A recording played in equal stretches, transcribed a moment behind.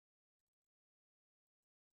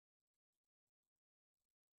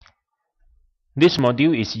This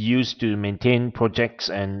module is used to maintain projects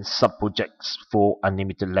and sub-projects for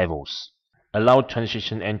unlimited levels. Allow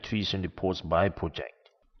transaction entries and reports by project.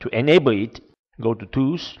 To enable it, go to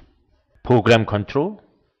Tools, Program Control,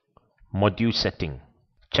 Module Setting.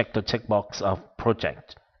 Check the checkbox of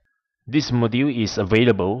Project. This module is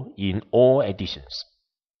available in all editions.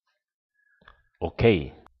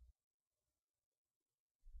 OK.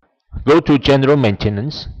 Go to General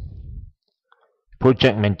Maintenance,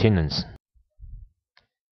 Project Maintenance.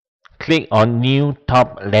 Click on New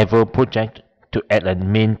Top Level Project to add a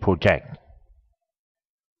main project.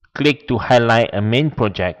 Click to highlight a main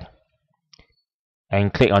project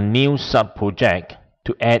and click on New Sub-Project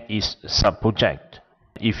to add its sub-project.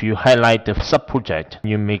 If you highlight the sub-project,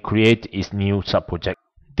 you may create its new sub-project.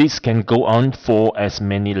 This can go on for as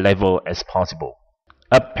many levels as possible.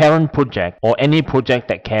 A parent project or any project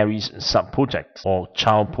that carries sub-projects or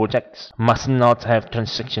child projects must not have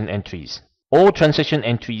transaction entries. All transaction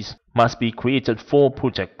entries must be created for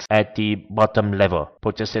projects at the bottom level,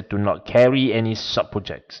 projects that do not carry any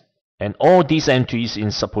sub-projects. And all these entries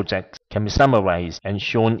in sub-projects can be summarized and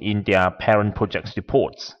shown in their parent project's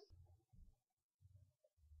reports.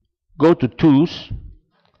 Go to Tools,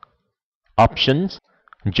 Options,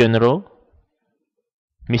 General,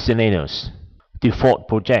 Miscellaneous, Default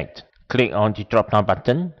Project. Click on the drop-down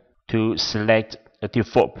button to select a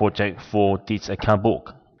default project for this account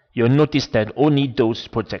book. You'll notice that only those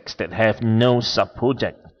projects that have no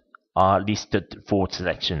sub-project are listed for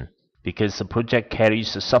selection, because the project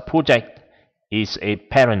carries a sub-project is a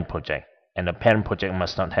parent project, and a parent project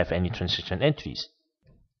must not have any transaction entries.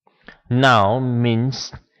 Now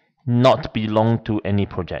means not belong to any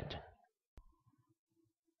project.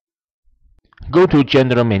 Go to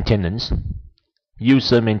General Maintenance,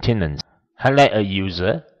 User Maintenance. Highlight a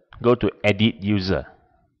user, go to Edit User.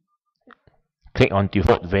 Click on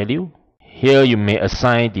Default Value. Here you may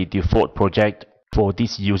assign the default project for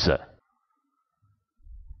this user.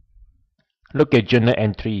 Look at Journal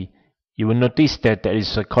Entry. You will notice that there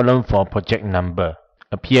is a column for project number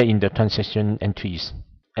appear in the transaction entries,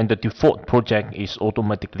 and the default project is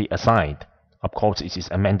automatically assigned. Of course, it is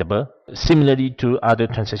amendable, similarly to other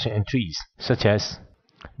transaction entries such as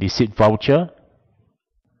receipt voucher,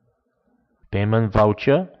 payment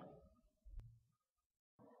voucher,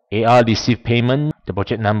 AR received payment, the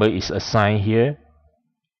project number is assigned here,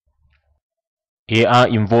 AR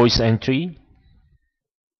invoice entry,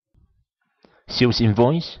 sales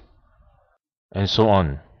invoice, and so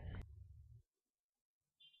on.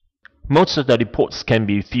 Most of the reports can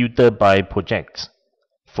be filtered by projects.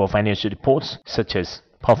 For financial reports such as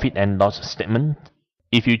profit and loss statement,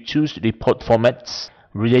 if you choose report formats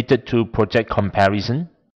related to project comparison,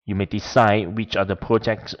 you may decide which are the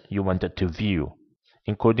projects you wanted to view,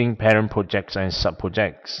 including parent projects and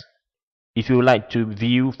sub-projects. If you like to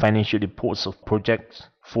view financial reports of projects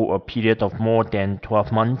for a period of more than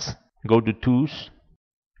 12 months, go to Tools,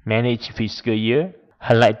 Manage Fiscal Year,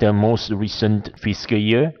 highlight the most recent fiscal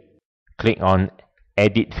year, click on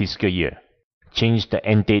Edit Fiscal Year. Change the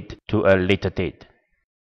end date to a later date.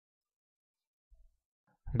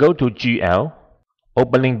 Go to GL,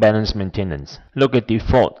 Opening Balance Maintenance. Look at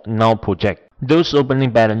Default Now Project. Those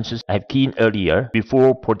opening balances I have keyed in earlier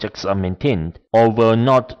before projects are maintained or were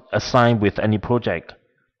not assigned with any project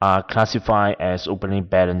are classified as opening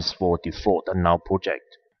balance for Default Now Project.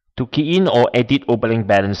 To key in or edit opening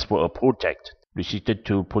balance for a project restricted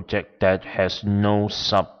to project that has no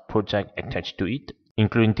sub-project attached to it,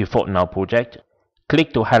 including Default Now Project,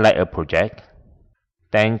 click to highlight a project,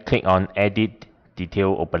 then click on Edit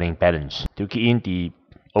Detail Opening Balance to key in the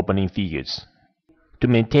opening figures. To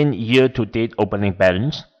maintain year-to-date opening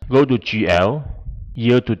balance, go to GL,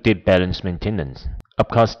 Year-to-date Balance Maintenance. Of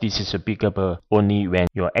course, this is applicable only when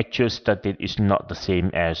your actual start date is not the same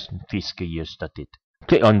as fiscal year start date.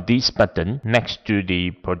 Click on this button next to the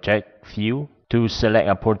project field to select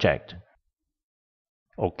a project.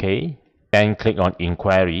 OK. Then click on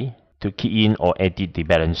Inquiry to key in or edit the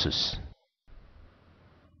balances.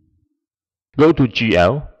 Go to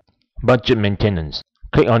GL, Budget Maintenance.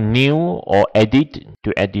 Click on New or Edit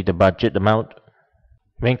to edit the budget amount.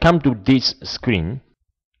 When come to this screen,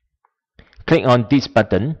 click on this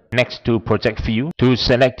button next to Project field to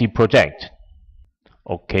select the project.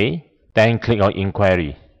 OK. Then click on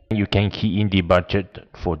Inquiry. You can key in the budget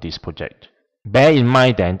for this project. Bear in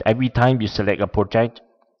mind that every time you select a project,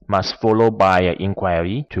 must follow by an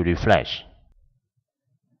inquiry to refresh.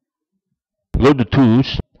 Go to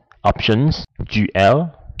Tools, Options,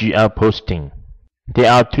 GL, GL Posting.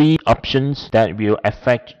 There are three options that will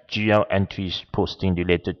affect GL entries posting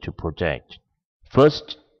related to project.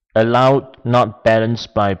 First, allow not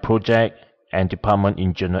balanced by project and department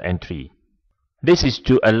in journal entry. This is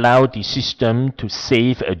to allow the system to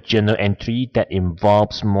save a journal entry that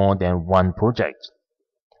involves more than one project.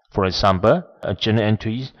 For example, a journal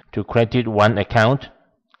entry to credit one account,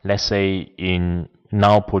 let's say in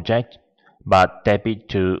Now project, but debit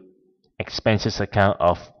to expenses account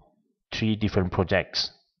of 3 different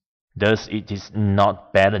projects. Thus, it is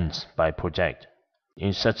not balanced by project.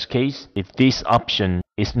 In such case, if this option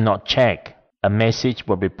is not checked, a message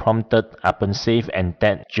will be prompted upon save and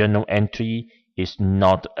that journal entry is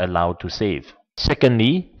not allowed to save.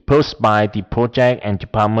 Secondly, post by the project and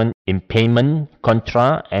department in payment,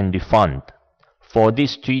 Contra, and Refund. For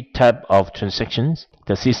these 3 types of transactions,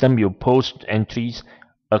 the system will post entries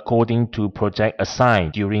according to project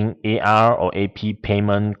assigned during AR or AP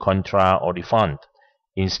payment, Contra, or Refund,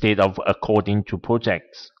 instead of according to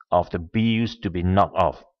projects of the bills to be knocked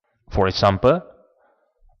off. For example,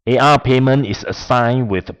 AR payment is assigned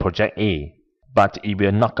with project A, but it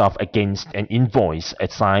will knock off against an invoice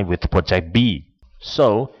assigned with project B.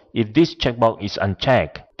 So, if this checkbox is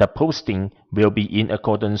unchecked, the posting will be in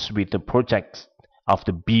accordance with the projects of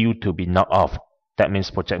the bill to be knocked off. That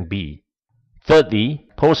means project B. Thirdly,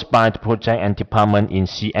 post by the project and department in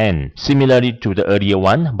CN. Similarly to the earlier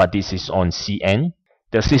one, but this is on CN.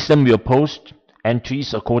 The system will post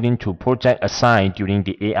entries according to project assigned during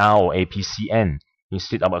the AR or APCN,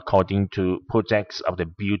 instead of according to projects of the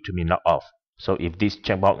bill to be knocked off. So if this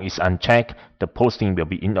checkbox is unchecked, the posting will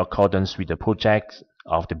be in accordance with the projects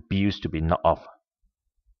of the bills to be knocked off.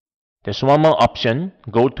 There's one more option.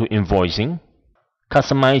 Go to Invoicing,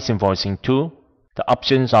 Customize Invoicing tool. The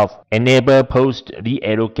options of Enable Post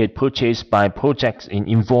Reallocate Purchase by Projects in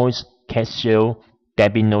Invoice, Cash Sale,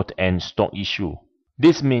 Debit Note, and Stock Issue.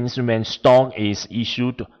 This means when stock is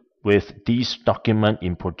issued with this document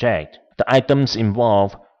in project, the items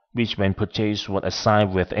involved, which when purchased were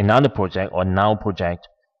assigned with another project or Now project,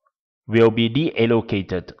 will be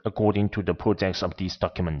reallocated according to the projects of these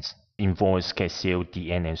documents: Invoice, Cash Sale,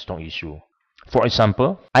 DN, and Stock Issue. For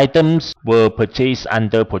example, items were purchased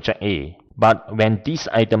under project A, but when these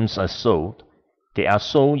items are sold, they are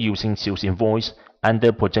sold using sales invoice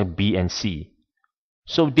under project B and C.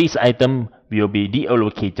 So this item will be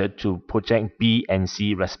reallocated to project B and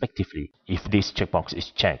C respectively if this checkbox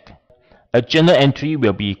is checked. A journal entry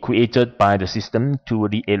will be created by the system to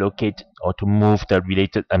reallocate or to move the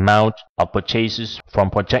related amount of purchases from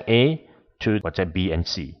project A to project B and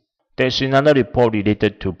C. There's another report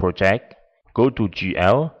related to project. Go to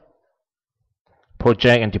GL,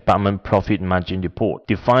 Project and Department Profit Margin Report.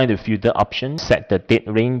 Define the filter option, set the date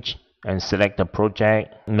range, and select the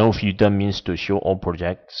project. No filter means to show all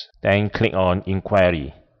projects. Then click on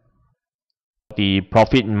Inquiry. The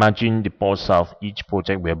profit margin reports of each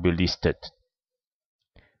project will be listed.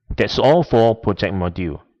 That's all for project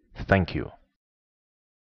module. Thank you.